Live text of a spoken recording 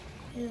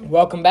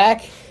Welcome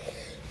back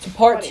to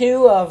part 20.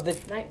 2 of the...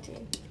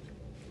 19.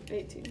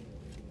 18.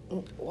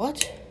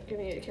 What?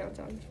 Giving you a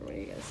countdown for when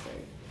you guys start.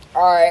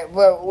 Alright,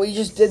 well, we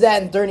just did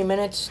that in 30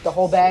 minutes, the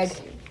whole bag.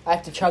 16, I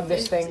have to chug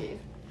this 15, thing.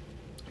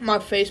 My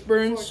face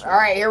burns.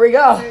 Alright, here we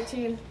go.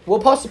 13. We'll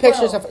post the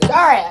pictures of...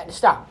 Alright,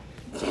 stop.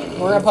 We're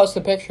going to post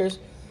the pictures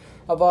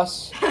of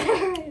us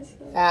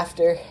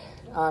after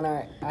on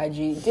our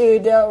IG.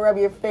 Dude, don't rub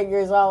your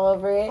fingers all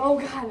over it. Oh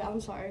god,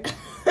 I'm sorry.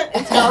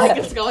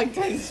 It's got like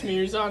 10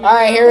 smears on it.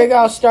 Alright, here we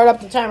go. Start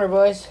up the timer,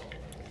 boys.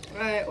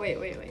 Alright, wait.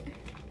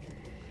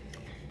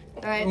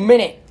 Alright.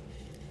 Minute.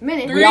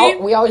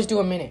 Minute. We always do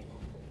a minute.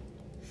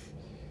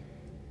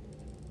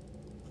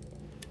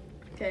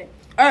 Okay.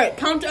 Alright,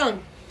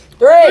 countdown.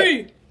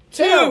 3,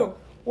 2, 2,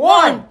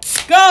 1,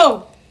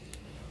 go!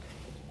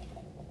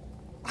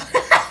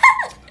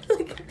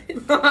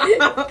 Dude, come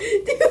on,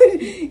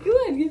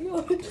 keep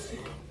going.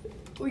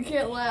 We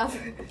can't laugh.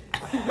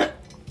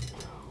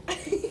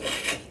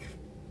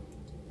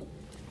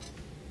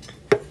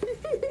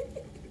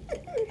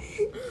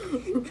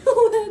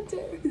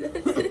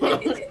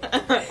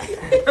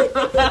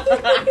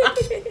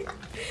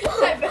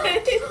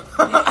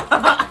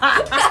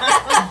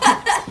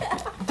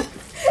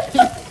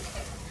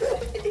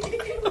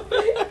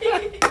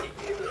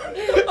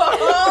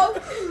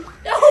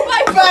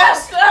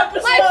 Best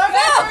episode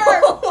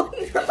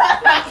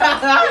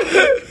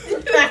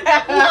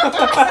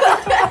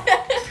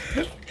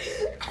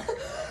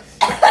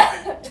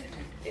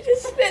You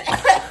just spit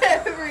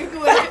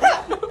everywhere.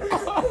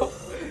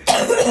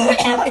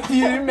 If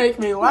you didn't make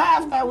me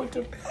laugh, that would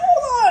have...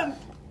 Hold on!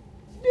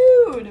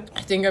 Dude.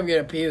 I think I'm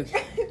gonna puke.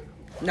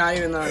 Not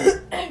even though.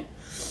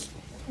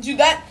 Dude,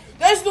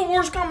 that's the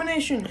worst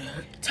combination.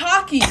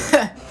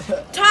 Takis,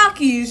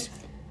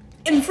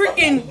 and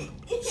freaking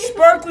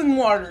sparkling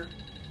water.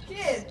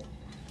 Kid.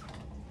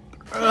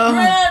 Ran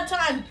out of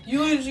time.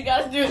 You lose, you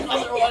gotta do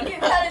another one. You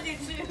gotta do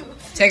two.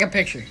 Take a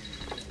picture.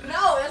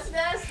 No, that's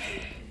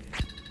nasty.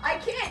 I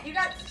can't. You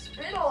got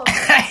spit all over.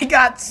 I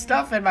got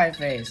stuff in my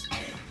face.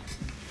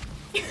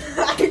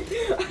 I couldn't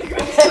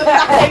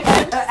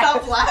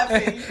stop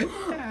laughing.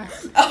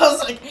 I was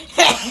like,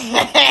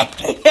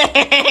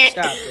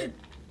 Stop it.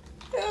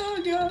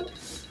 oh god.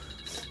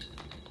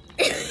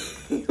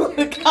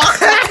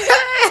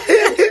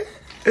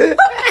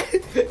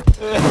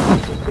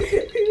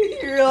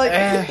 You're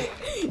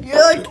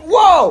like,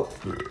 whoa!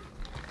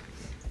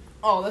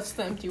 oh, that's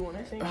the empty one,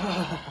 I think.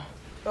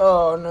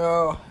 Oh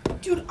no.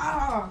 Dude,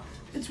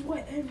 it's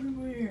wet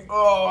everywhere.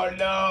 Oh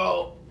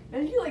no.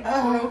 And you like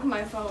broke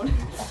my phone.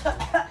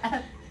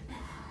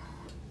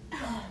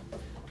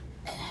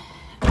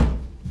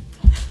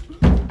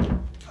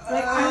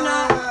 Like I'm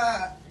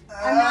not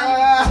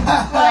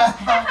even like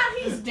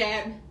he's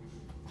dead.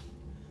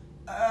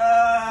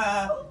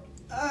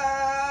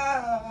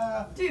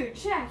 Dude,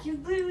 Shaq, you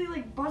literally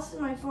like busted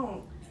my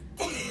phone.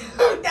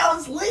 That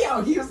was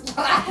Leo. He was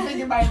laughing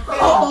in my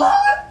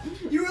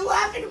face. You were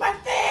laughing in my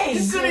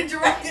face. You could have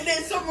directed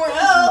it somewhere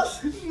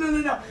else.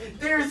 No.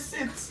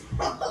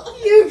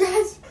 You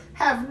guys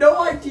have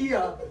no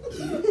idea.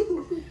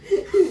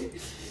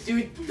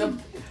 Dude,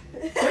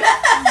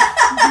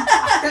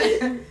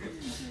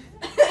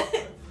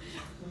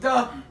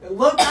 the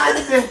look on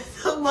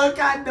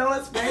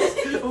Noah's face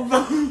as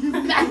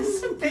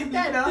to pick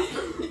that up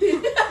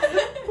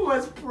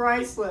was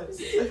priceless.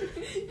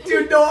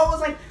 Dude, Noah was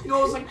like, he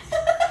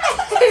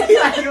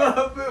like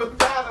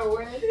moved out of the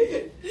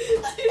way.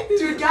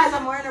 Dude, guys,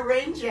 I'm wearing a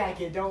rain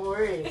jacket. Don't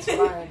worry, it's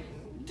fine.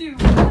 Dude,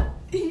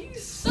 you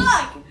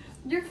suck.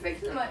 You're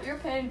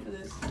paying for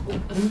this.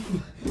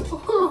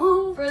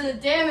 For the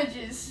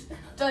damages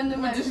done to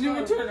my just phone.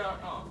 do it turn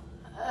on.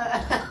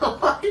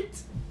 What?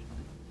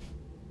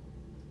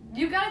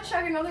 You gotta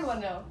check another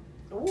one though.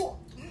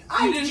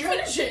 I didn't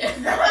finish it.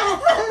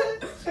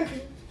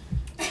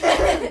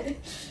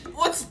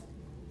 What's?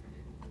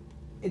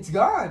 It's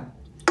gone.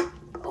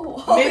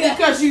 Oh, Maybe yeah.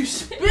 because you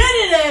spit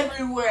it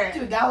everywhere.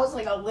 Dude, that was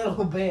like a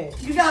little bit.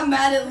 You got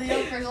mad at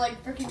Leo for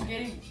like freaking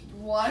getting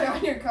water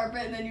on your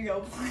carpet and then you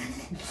go.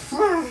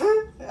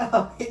 Oh,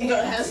 No, it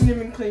hasn't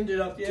even cleaned it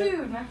up yet.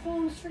 Dude, my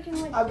phone's freaking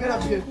like. I'm gonna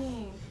puke.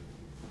 clean.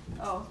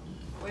 Oh,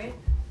 wait.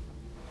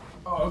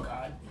 Oh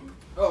god.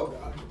 Oh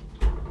god.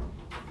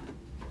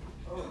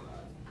 Oh god.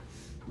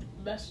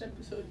 Best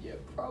episode yet,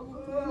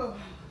 probably.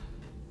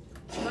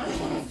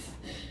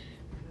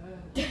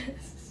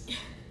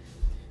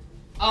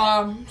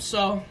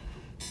 So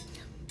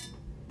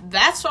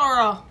that's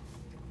our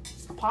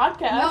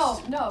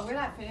podcast. No, we're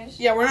not finished.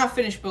 Yeah, we're not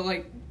finished, but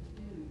like,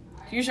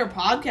 here's our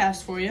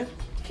podcast for you. You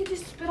could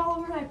just spit all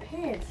over my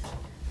pants.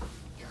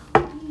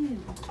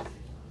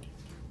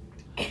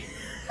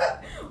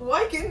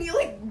 Why couldn't you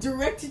like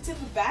direct it to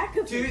the back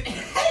of Dude, it?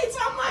 it's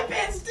on my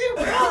pants too,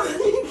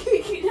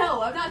 bro.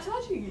 No, I'm not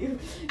touching you.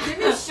 Give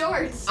me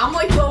shorts. I'm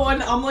like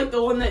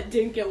the one that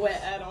didn't get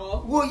wet at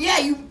all. Well, yeah,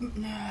 You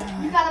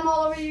got them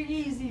all over your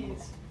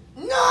Yeezys.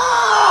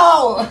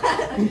 No!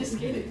 I'm just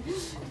kidding.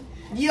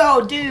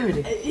 Yo, dude.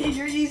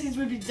 Your Yeezys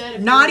would be dead.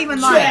 If Not you-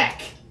 even lying.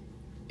 Jack,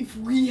 if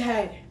we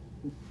had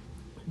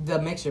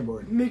The mixer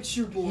board.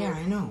 Mixer board. Yeah,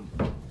 I know.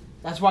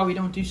 That's why we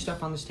don't do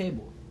stuff on this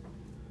table.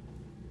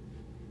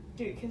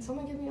 Dude, can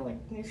someone give me like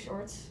new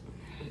shorts?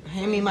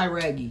 Hand me my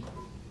reggie.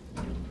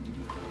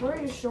 Where are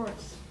your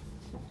shorts?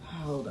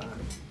 Hold on.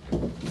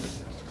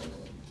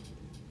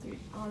 Dude,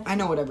 honestly. I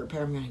know whatever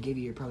pair I'm gonna give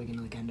you, you're probably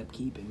gonna like end up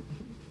keeping.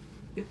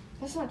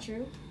 That's not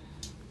true.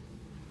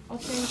 I'll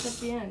change at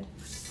the end.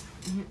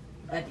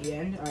 At the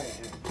end?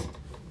 Alright.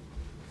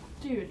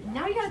 Dude,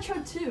 now you gotta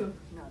chug too.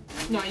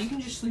 No, you can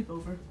just sleep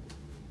over.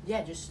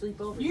 Yeah, just sleep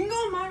over. You can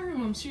go in my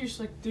room. I'm serious.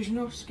 Like, there's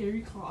no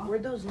scary clock.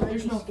 Where'd those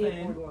There's no Nike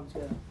fan. skateboard ones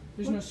go?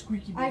 There's no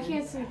squeaky I baby.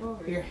 can't sleep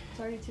over. Here. It's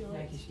already too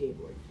late. Nike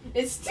skateboard.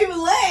 It's too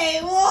late.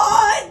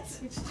 What?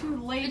 It's too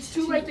late. It's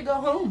too late to go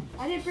home.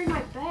 I didn't bring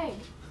my bag.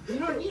 You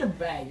don't need a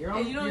bag. You're on.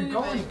 Yeah, you don't you're need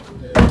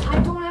a going. I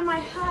don't have my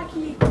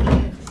hockey.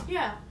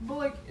 Yeah, but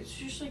like, it's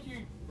just like your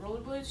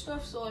rollerblade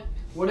stuff. So like,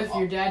 What if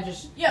your dad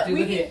just? Yeah, Dude, we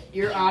look can- at it.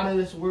 You're out of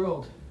this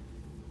world.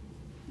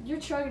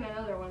 You're chugging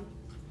another one.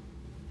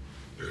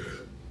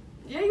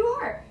 Yeah, you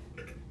are.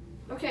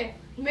 Okay,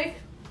 make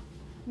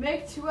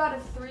 2 out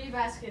of 3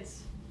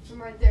 baskets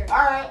from right there. All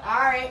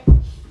right.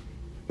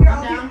 Here,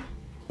 I'm down.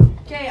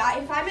 Okay,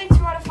 if I make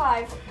 2 out of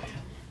 5,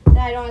 then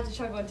I don't have to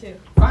chug one too.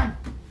 Fine.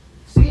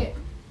 See it.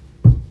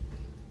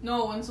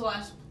 no. When's the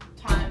last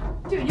time?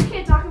 Dude, you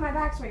can't talk in my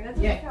backswing. That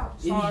doesn't Yeah. count.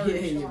 Sorry, Yeah,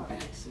 your sorry.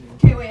 back swing.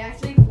 Okay, wait.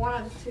 Actually, 1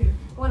 out of 2.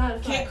 1 out of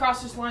 5. Can't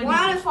cross this line. 1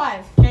 out of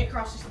 5. Can't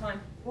cross this line.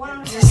 1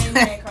 out of Your 5. hand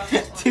can't cross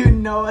this line. Dude,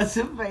 Noah's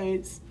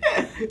face.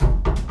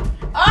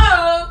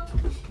 Oh!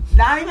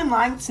 Not even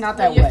lying. It's not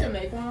that you have to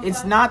wet. make one.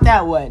 It's not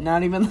that wet.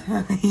 Not even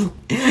lying.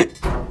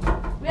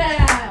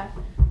 Yeah.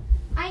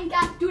 I ain't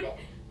got to do that.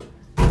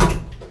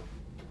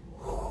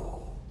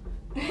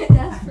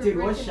 That's for Dude,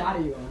 what freaking- shot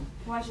are you on?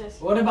 Watch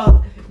this. What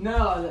about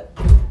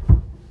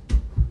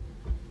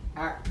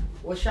Alright,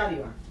 what shot are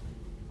you on?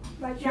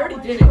 He already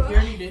did it. He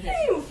already did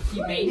it.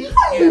 He made it?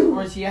 Yeah,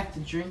 or does he have to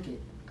drink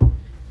it?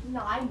 No,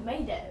 I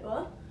made it.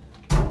 What?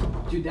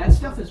 Dude, that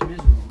stuff is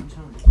miserable. I'm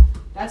telling you.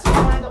 That's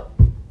one of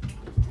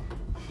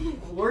the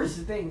worst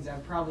things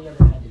I've probably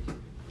ever had to do.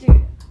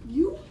 Dude,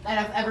 you That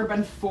I've ever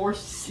been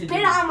forced to do.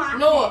 spit on my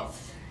Noah.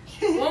 pants.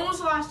 When was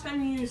the last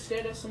time you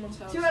stayed at someone's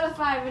house? 2 out of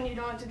 5 and you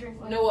don't have to drink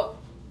one. Noah.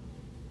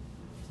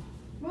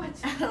 What?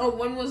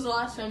 When was the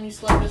last time you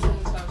slept at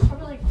someone's house?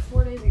 Probably like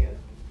 4 days ago.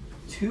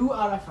 2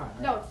 out of 5.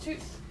 No,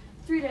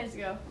 3 days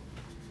ago.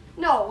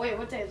 No, wait,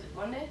 what day is it?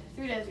 Monday?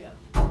 3 days ago.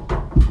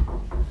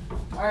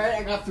 Alright,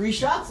 I got 3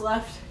 shots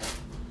left.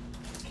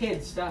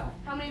 Kids, stop.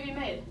 How many have you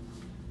made?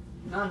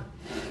 None.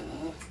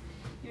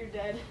 You're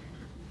dead.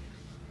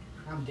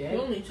 I'm You dead.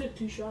 only took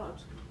 2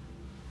 shots.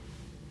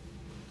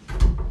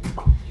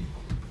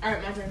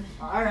 Alright, my turn.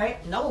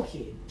 Alright, no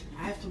kid.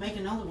 I have to make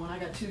another one. I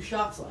got 2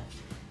 shots left.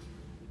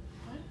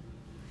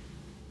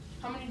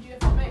 How many do you have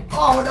to make?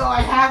 Oh no,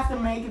 I have to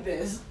make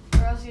this.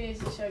 Or else you need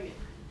to chug it.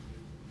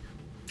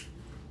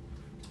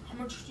 How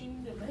much do you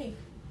need to make?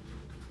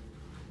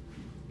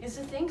 Is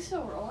the thing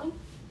still rolling?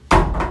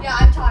 Yeah,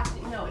 I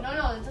talked. No, it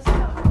doesn't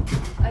count.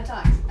 I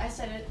talked. I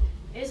said it.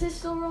 Is it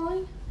still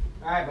rolling?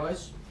 Alright,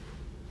 boys.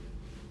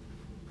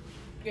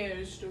 Yeah,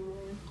 it's still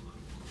rolling.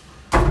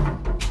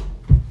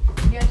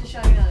 You have to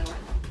chug another one.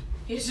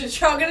 He's just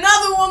chug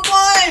another one,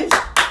 boys!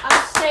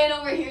 I'm staying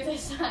over here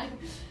this time.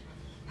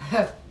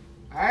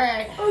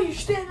 Alright. Oh, you're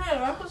standing at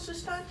our house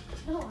this time?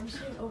 No, I'm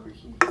staying over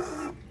here.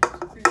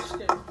 You're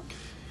standing.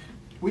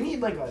 We need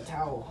like a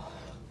towel.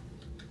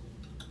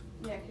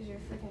 Yeah, because you're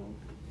freaking.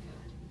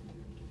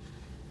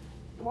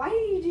 Why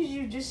did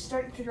you just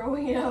start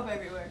throwing it up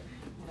everywhere?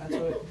 That's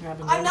what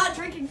happened. I'm not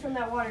drinking from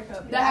that water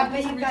cup. That I happens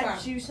bet you every got time.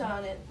 juice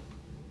on it.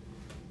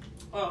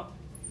 Oh.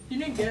 You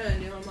didn't get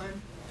any on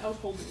mine. I was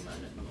holding mine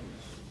at the moment.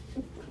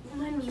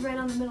 Mine was right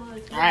on the middle of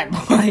the Alright,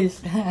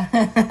 boys.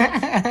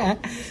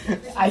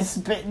 I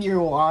spit in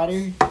your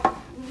water.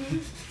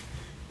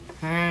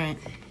 Alright.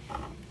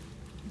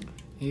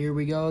 Here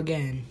we go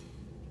again.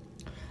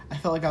 I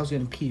felt like I was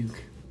gonna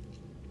puke.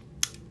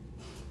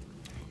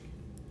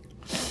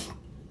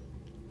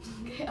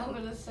 Okay, I'm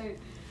gonna start.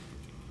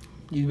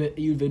 You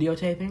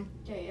videotaping?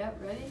 Okay, yep,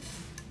 ready?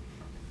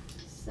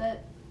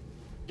 Set,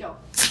 go.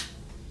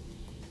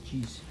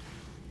 Jeez.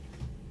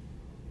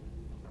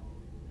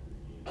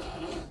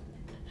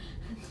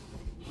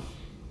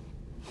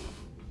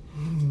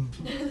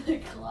 The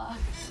clock.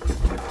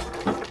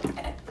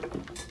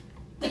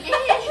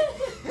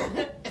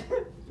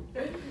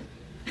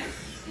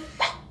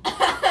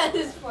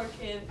 This poor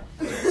kid.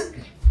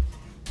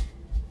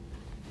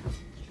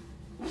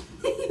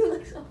 You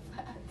look so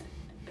fat.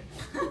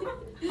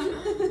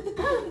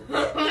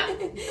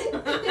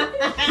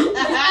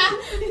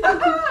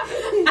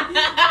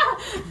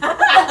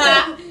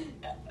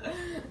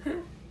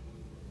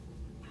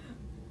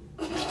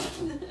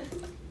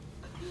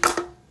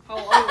 How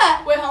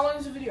long? Wait, how long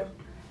is the video?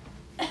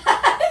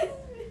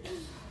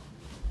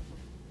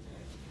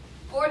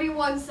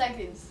 41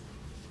 seconds.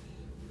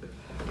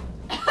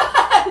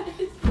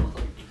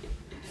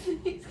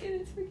 He's gonna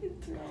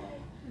freaking throw up.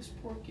 This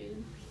poor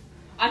kid.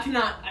 I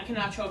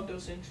cannot chug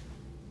those things.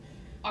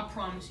 I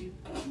promise you.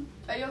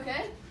 Are you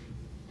okay?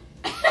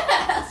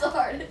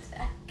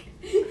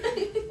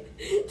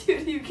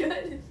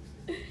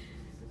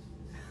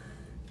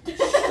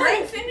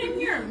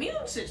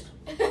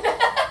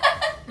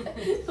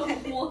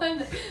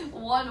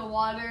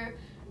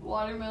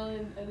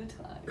 watermelon at a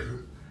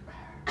time.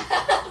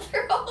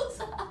 Throws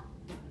up.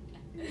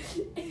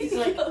 He's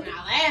like,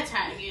 now that's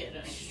how you get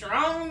a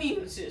strong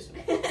immune system.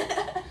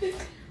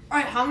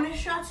 Alright, how many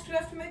shots do you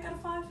have to make out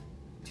of 5?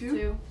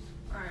 2.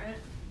 Alright.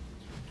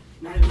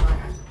 Not even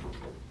mine.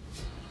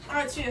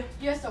 Alright, see ya.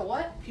 Yes, a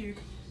what? Puke.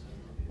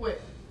 Wait.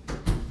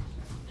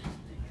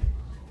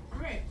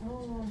 Alright,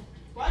 well,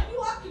 why'd you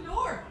lock the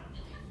door?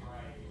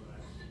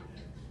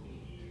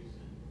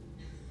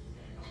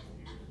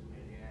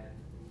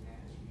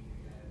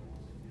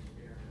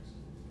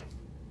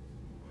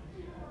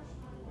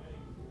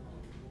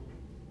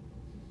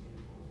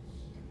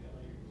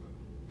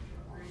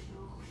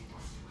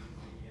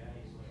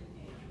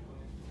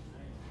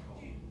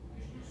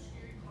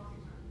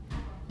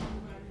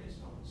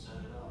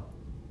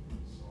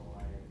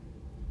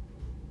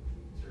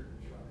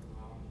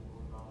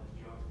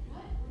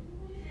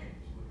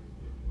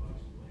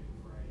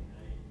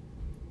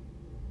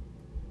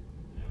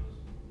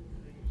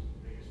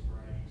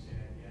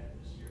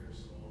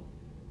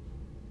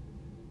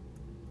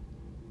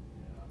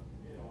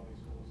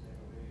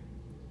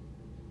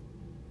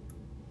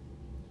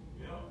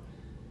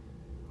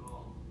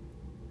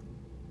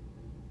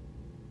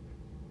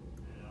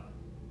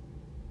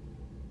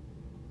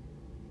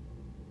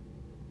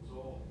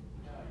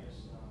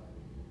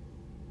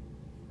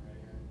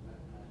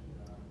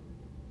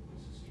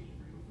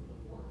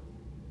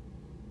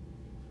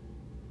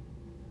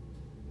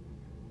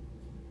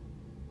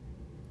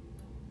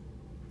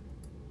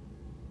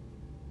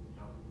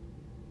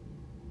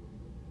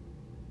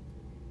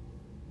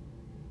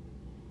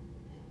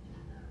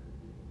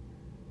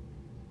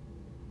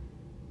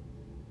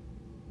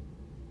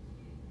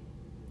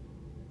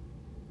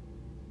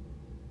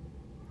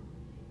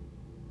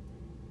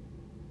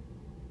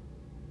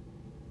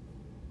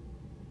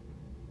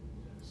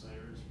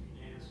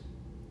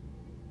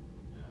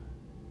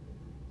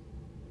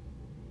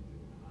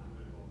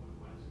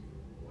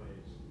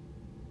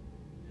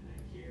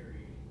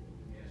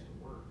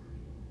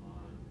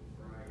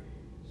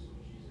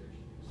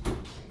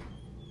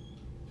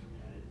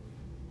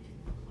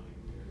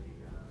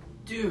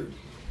 Dude.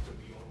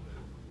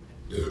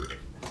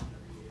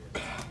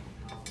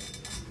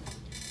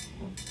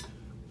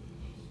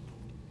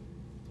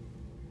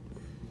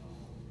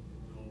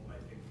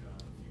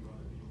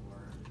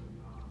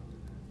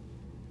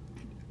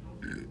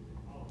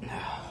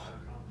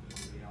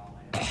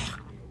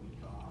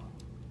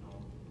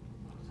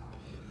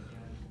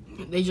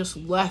 They just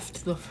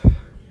left the...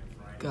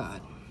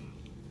 God.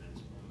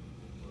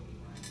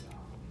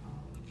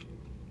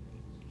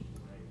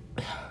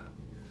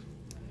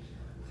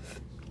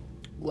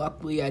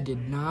 Luckily, I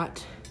did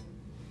not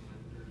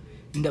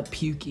end up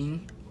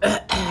puking.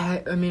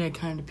 I mean, I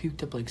kind of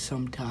puked up like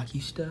some Taki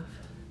stuff.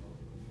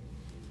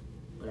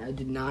 But I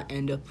did not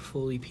end up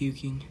fully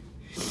puking.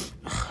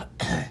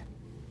 I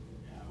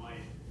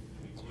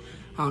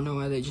don't know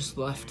why they just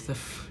left the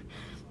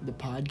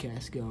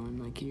podcast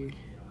going like here.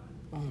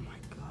 Oh my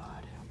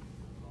God.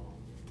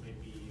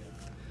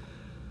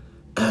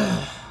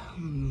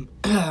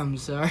 I'm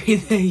sorry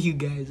that you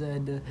guys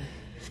had to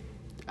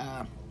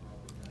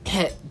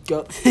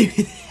go through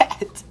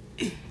that.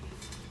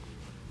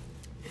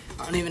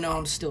 I don't even know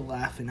I'm still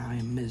laughing. I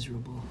am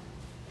miserable.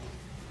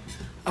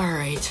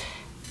 Alright.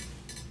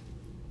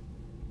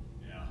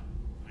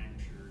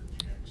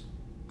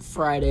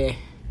 Friday.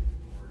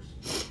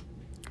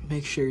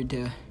 Make sure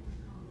to...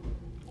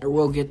 Or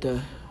we'll get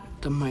the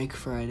mic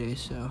Friday,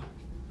 so...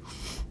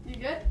 You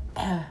good?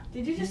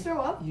 Did you just throw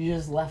up? You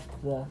just left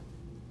the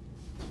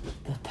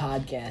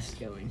podcast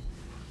going.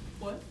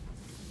 What?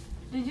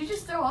 Did you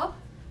just throw up?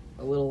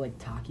 A little like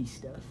Taki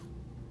stuff.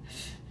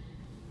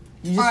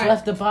 You just Alright.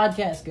 left the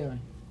podcast going.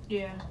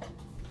 Yeah.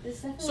 It's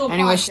definitely So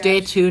Anyway, podcast.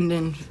 stay tuned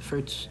in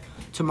for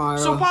tomorrow.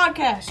 So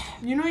podcast.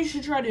 You know what you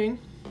should try doing?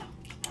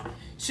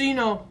 So you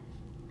know,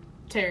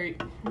 Terry.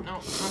 No,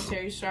 not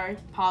Terry. Sorry,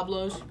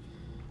 Pablo's.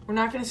 We're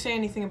not gonna say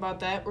anything about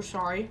that. We're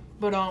sorry,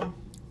 but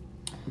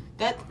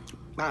that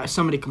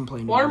Somebody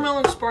complained.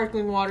 watermelon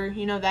sparkling water.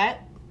 You know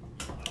that.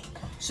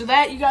 So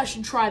that you guys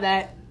should try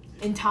that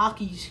in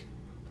Takis.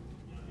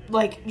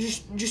 Like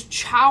just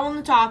chow on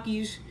the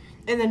Takis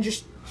and then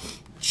just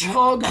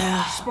chug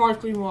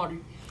sparkling water.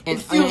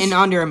 In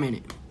under a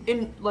minute.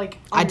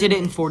 I did it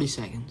in 40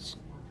 seconds.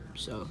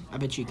 So I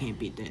bet you can't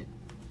beat that. Try to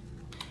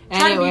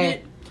beat Anyway,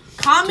 it.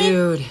 Comment.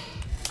 dude,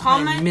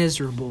 Comment. I'm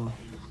miserable.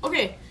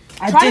 Okay.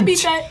 I Try to did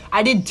beat that.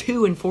 I did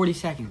 2 in 40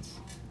 seconds.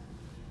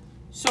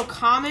 So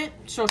comment.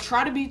 So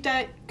try to beat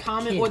that.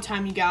 Comment what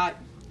time you got.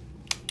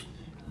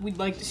 We'd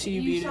like to see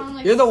you beat it.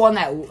 like You're the one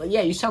that,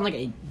 you sound like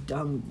a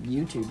dumb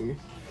YouTuber.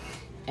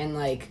 And,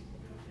 like,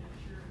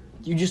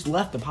 you just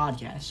left the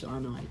podcast, so I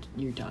know, like,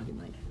 you're talking,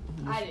 like...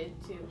 I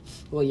did too.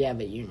 Well, yeah,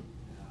 but you...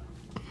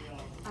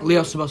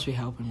 Leo's supposed to be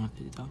helping with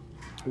it, though.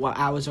 Well,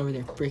 I was over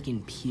there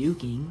freaking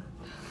puking.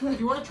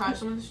 You want to try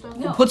some of this stuff?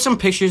 No. We'll put some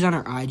pictures on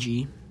our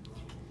IG.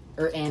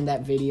 And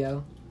that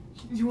video.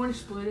 You want to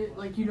split it?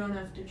 Like, you don't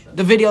have to chug.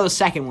 The video, the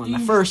second one. You The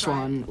can first try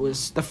it. one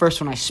was... The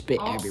first one I spit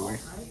Oh, everywhere.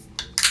 alright.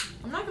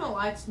 I'm not going to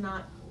lie, it's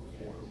not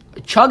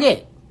Chug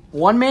it.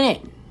 1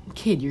 minute.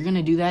 Kid, you're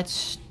gonna do that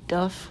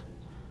stuff?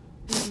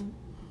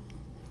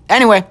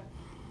 Anyway.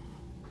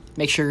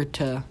 Make sure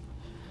to,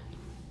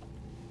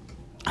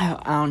 I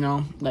don't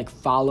know, like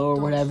follow or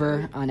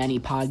whatever on any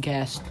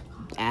podcast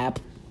app.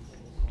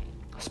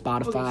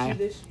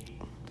 Spotify.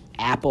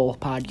 Apple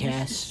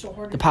Podcasts.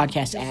 The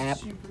podcast app.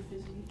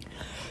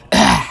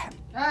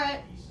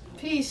 Alright.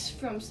 Peace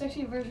from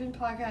Sexy Virgin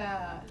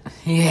Podcast.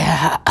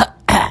 Yeah.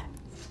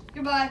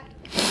 Goodbye.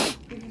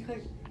 You can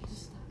click.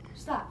 Just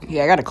stop.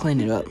 Yeah, I gotta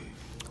clean it up.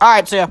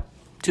 Alright, so yeah.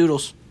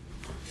 Toodles.